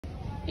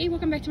Hey,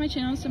 welcome back to my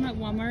channel. So I'm at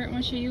Walmart. I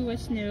want to show you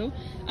what's new.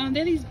 They have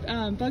these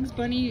Bugs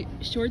Bunny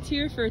shorts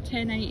here for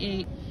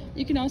 $10.98.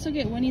 You can also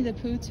get Winnie the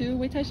Pooh too.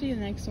 Wait till I show you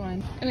the next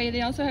one. Okay,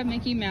 they also have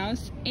Mickey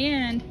Mouse,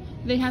 and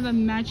they have a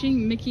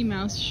matching Mickey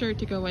Mouse shirt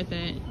to go with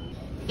it.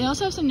 They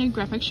also have some new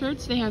graphic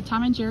shirts. They have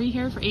Tom and Jerry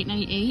here for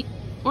 $8.98,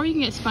 or you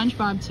can get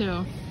SpongeBob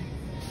too.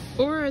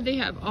 Or they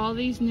have all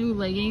these new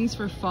leggings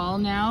for fall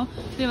now.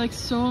 They have like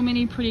so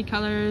many pretty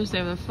colors. They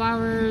have the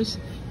flowers,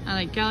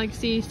 like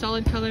galaxy,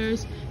 solid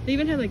colors. They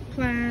even have like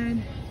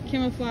plaid,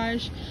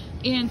 camouflage,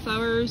 and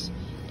flowers.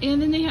 And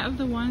then they have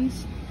the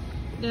ones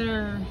that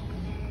are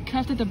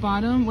cuffed at the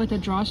bottom with a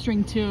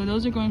drawstring too.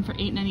 Those are going for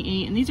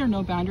 $8.98, and these are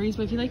no boundaries.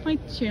 But if you like my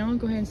channel,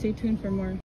 go ahead and stay tuned for more.